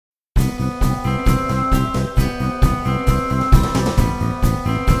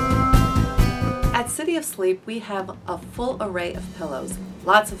City of Sleep, we have a full array of pillows,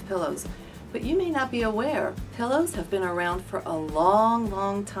 lots of pillows. But you may not be aware, pillows have been around for a long,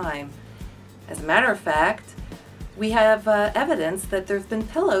 long time. As a matter of fact, we have evidence that there have been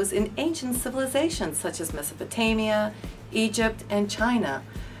pillows in ancient civilizations such as Mesopotamia, Egypt, and China.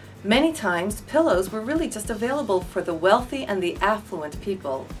 Many times, pillows were really just available for the wealthy and the affluent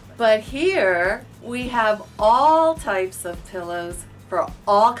people. But here, we have all types of pillows for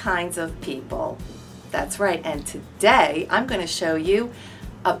all kinds of people. That's right, and today I'm going to show you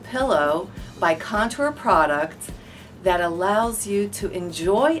a pillow by Contour Products that allows you to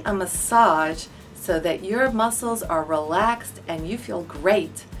enjoy a massage so that your muscles are relaxed and you feel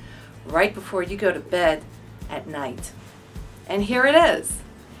great right before you go to bed at night. And here it is.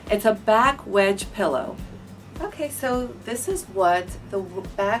 It's a back wedge pillow. Okay, so this is what the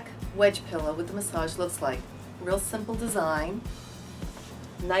back wedge pillow with the massage looks like. Real simple design,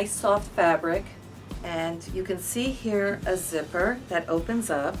 nice soft fabric, and you can see here a zipper that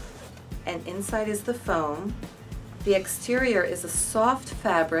opens up, and inside is the foam. The exterior is a soft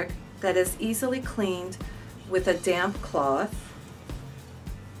fabric that is easily cleaned with a damp cloth.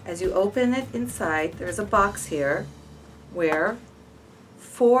 As you open it inside, there's a box here where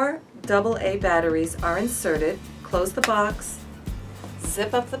 4 AA batteries are inserted. Close the box,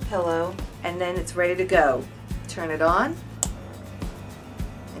 zip up the pillow, and then it's ready to go. Turn it on,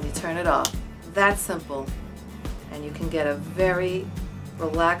 and you turn it off. That's simple. And you can get a very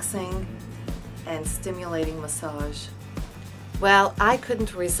relaxing and stimulating massage. Well, I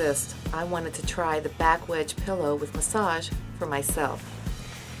couldn't resist. I wanted to try the back wedge pillow with massage for myself.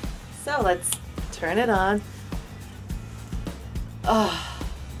 So let's turn it on. Oh,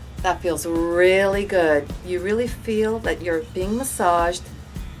 that feels really good. You really feel that you're being massaged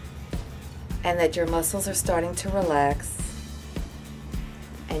and that your muscles are starting to relax.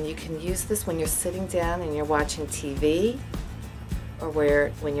 And you can use this when you're sitting down and you're watching TV, or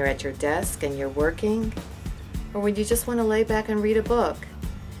when you're at your desk and you're working, or when you just want to lay back and read a book.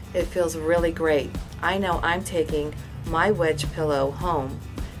 It feels really great. I know I'm taking my wedge pillow home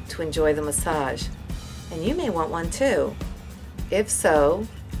to enjoy the massage, and you may want one too. If so,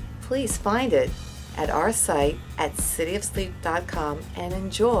 please find it at our site at cityofsleep.com and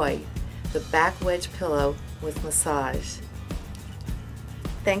enjoy the back wedge pillow with massage.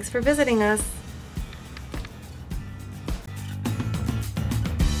 Thanks for visiting us.